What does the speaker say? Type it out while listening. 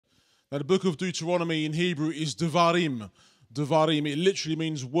Now, the book of Deuteronomy in Hebrew is Devarim. Devarim, it literally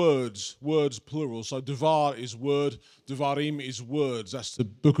means words, words plural. So Devar is word, Devarim is words. That's the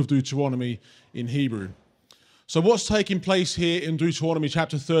book of Deuteronomy in Hebrew. So what's taking place here in Deuteronomy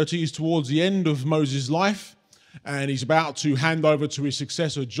chapter 30 is towards the end of Moses' life, and he's about to hand over to his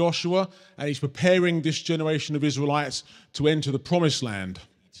successor Joshua, and he's preparing this generation of Israelites to enter the promised land.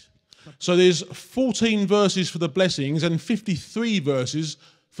 So there's 14 verses for the blessings and 53 verses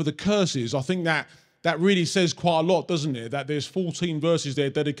for the curses. I think that really says quite a lot, doesn't it? That there's 14 verses there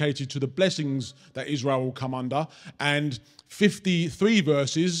dedicated to the blessings that Israel will come under, and 53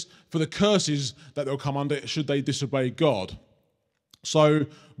 verses for the curses that they'll come under should they disobey God. So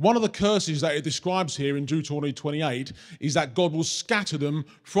one of the curses that it describes here in Deuteronomy 28 is that God will scatter them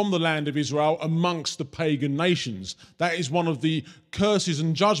from the land of Israel amongst the pagan nations. That is one of the curses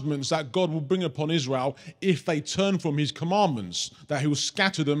and judgments that God will bring upon Israel if they turn from his commandments, that he will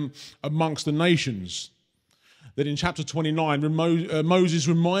scatter them amongst the nations. Then in chapter 29, Moses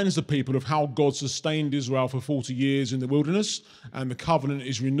reminds the people of how God sustained Israel for 40 years in the wilderness, and the covenant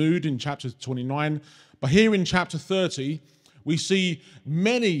is renewed in chapter 29. But here in chapter 30, we see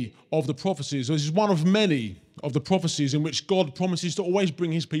many of the prophecies. This is one of many of the prophecies in which God promises to always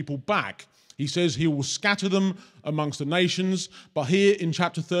bring his people back. He says he will scatter them amongst the nations. But here in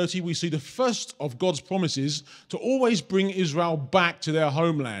chapter 30, we see the first of God's promises to always bring Israel back to their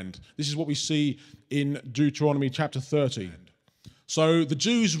homeland. This is what we see in Deuteronomy chapter 30. So the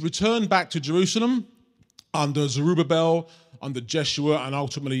Jews return back to Jerusalem under Zerubbabel, under Jeshua, and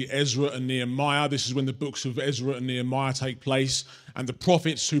ultimately Ezra and Nehemiah. This is when the books of Ezra and Nehemiah take place. And the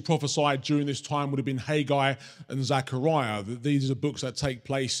prophets who prophesied during this time would have been Haggai and Zechariah. These are books that take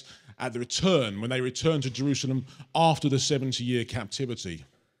place at the return, when they return to Jerusalem after the 70-year captivity.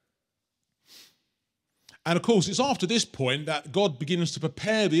 And of course, it's after this point that God begins to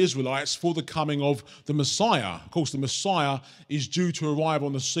prepare the Israelites for the coming of the Messiah. Of course, the Messiah is due to arrive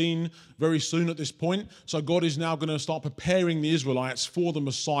on the scene very soon at this point. So God is now going to start preparing the Israelites for the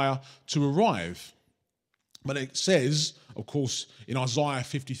Messiah to arrive. But it says, of course, in Isaiah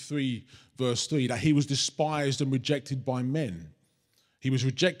 53, verse 3, that he was despised and rejected by men. He was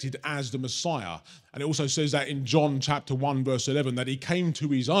rejected as the Messiah. And it also says that in John chapter 1, verse 11, that he came to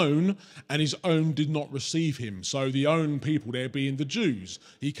his own, and his own did not receive him. So the own people there being the Jews.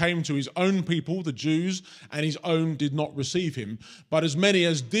 He came to his own people, the Jews, and his own did not receive him. But as many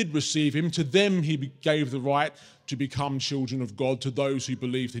as did receive him, to them he gave the right to become children of God, to those who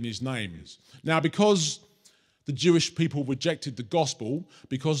believed in his name. Now, because the Jewish people rejected the gospel,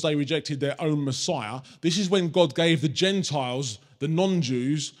 because they rejected their own Messiah, this is when God gave the Gentiles, the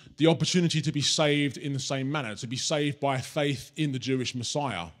non-Jews, the opportunity to be saved in the same manner, to be saved by faith in the Jewish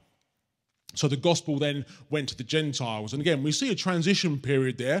Messiah. So the gospel then went to the Gentiles. And again, we see a transition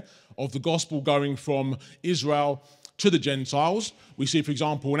period there of the gospel going from Israel to the Gentiles. We see, for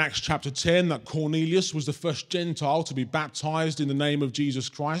example, in Acts chapter 10, that Cornelius was the first Gentile to be baptized in the name of Jesus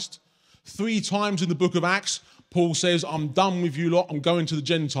Christ. 3 times in the book of Acts, Paul says, I'm done with you lot, I'm going to the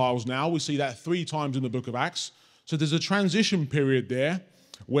Gentiles now. We see that 3 times in the book of Acts. So there's a transition period there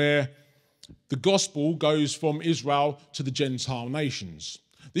where the gospel goes from Israel to the Gentile nations.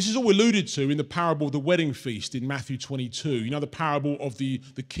 This is all alluded to in the parable of the wedding feast in Matthew 22. You know, the parable of the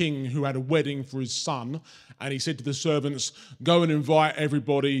king who had a wedding for his son, and he said to the servants, go and invite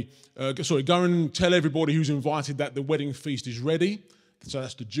everybody, go and tell everybody who's invited that the wedding feast is ready. So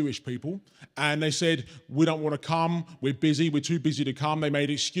that's the Jewish people. And they said, we don't want to come, we're busy, we're too busy to come. They made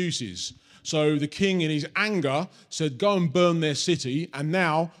excuses. So the king, in his anger, said, go and burn their city, and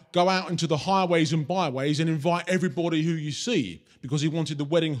now go out into the highways and byways and invite everybody who you see, because he wanted the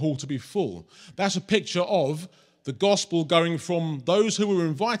wedding hall to be full. That's a picture of the gospel going from those who were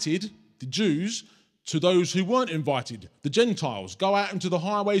invited, the Jews, to those who weren't invited, the Gentiles. Go out into the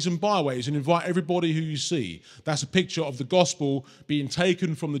highways and byways and invite everybody who you see. That's a picture of the gospel being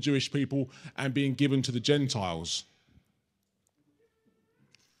taken from the Jewish people and being given to the Gentiles.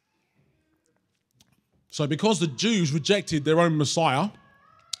 So because the Jews rejected their own Messiah,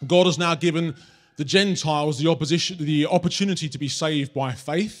 God has now given the Gentiles the opportunity to be saved by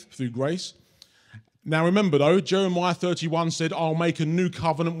faith through grace. Now remember though, Jeremiah 31 said, I'll make a new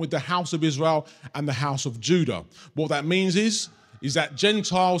covenant with the house of Israel and the house of Judah. What that means is that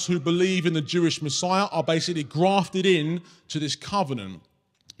Gentiles who believe in the Jewish Messiah are basically grafted in to this covenant.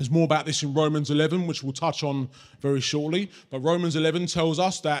 There's more about this in Romans 11, which we'll touch on very shortly. But Romans 11 tells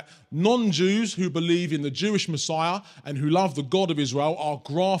us that non-Jews who believe in the Jewish Messiah and who love the God of Israel are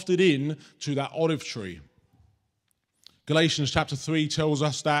grafted in to that olive tree. Galatians chapter 3 tells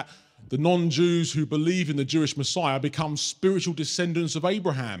us that the non-Jews who believe in the Jewish Messiah become spiritual descendants of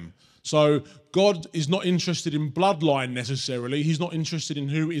Abraham. So God is not interested in bloodline necessarily. He's not interested in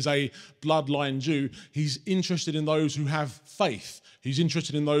who is a bloodline Jew. He's interested in those who have faith. He's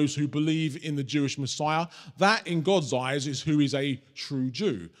interested in those who believe in the Jewish Messiah. That, in God's eyes, is who is a true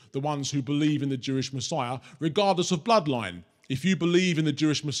Jew, the ones who believe in the Jewish Messiah, regardless of bloodline. If you believe in the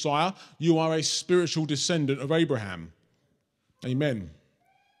Jewish Messiah, you are a spiritual descendant of Abraham. Amen.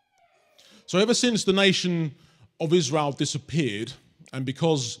 So ever since the nation of Israel disappeared, and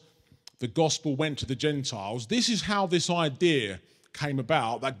because the gospel went to the Gentiles, this is how this idea came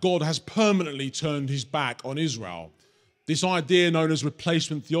about, that God has permanently turned his back on Israel. This idea known as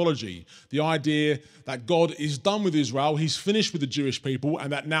replacement theology, the idea that God is done with Israel, he's finished with the Jewish people,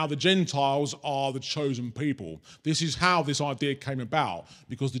 and that now the Gentiles are the chosen people. This is how this idea came about,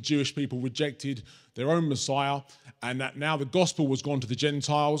 because the Jewish people rejected their own Messiah, and that now the gospel was gone to the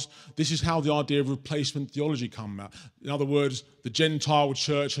Gentiles. This is how the idea of replacement theology came about. In other words, the Gentile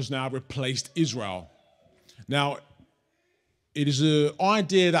church has now replaced Israel. Now, it is an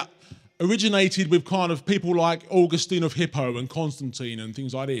idea that originated with kind of people like Augustine of Hippo and Constantine and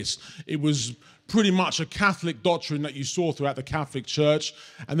things like this. It was pretty much a Catholic doctrine that you saw throughout the Catholic Church,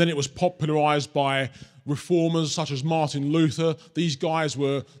 and then it was popularized by reformers such as Martin Luther. These guys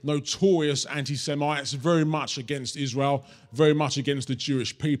were notorious anti-Semites, very much against Israel, very much against the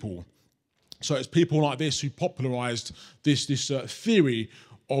Jewish people. So it's people like this who popularized this theory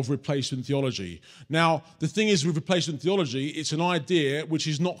of replacement theology. Now, the thing is with replacement theology, it's an idea which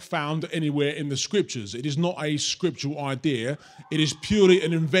is not found anywhere in the scriptures. It is not a scriptural idea. It is purely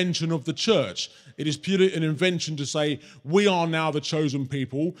an invention of the church. It is purely an invention to say, we are now the chosen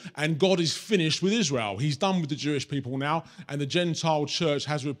people, and God is finished with Israel. He's done with the Jewish people now, and the Gentile church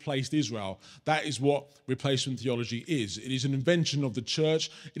has replaced Israel. That is what replacement theology is. It is an invention of the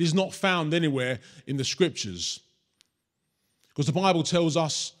church. It is not found anywhere in the scriptures. Because the Bible tells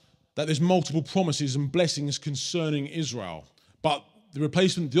us that there's multiple promises and blessings concerning Israel. But the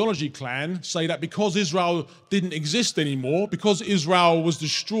replacement theology clan say that because Israel didn't exist anymore, because Israel was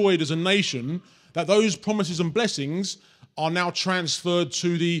destroyed as a nation, that those promises and blessings are now transferred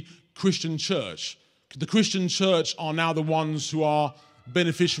to the Christian church. The Christian church are now the ones who are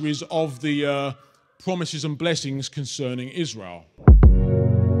beneficiaries of the promises and blessings concerning Israel.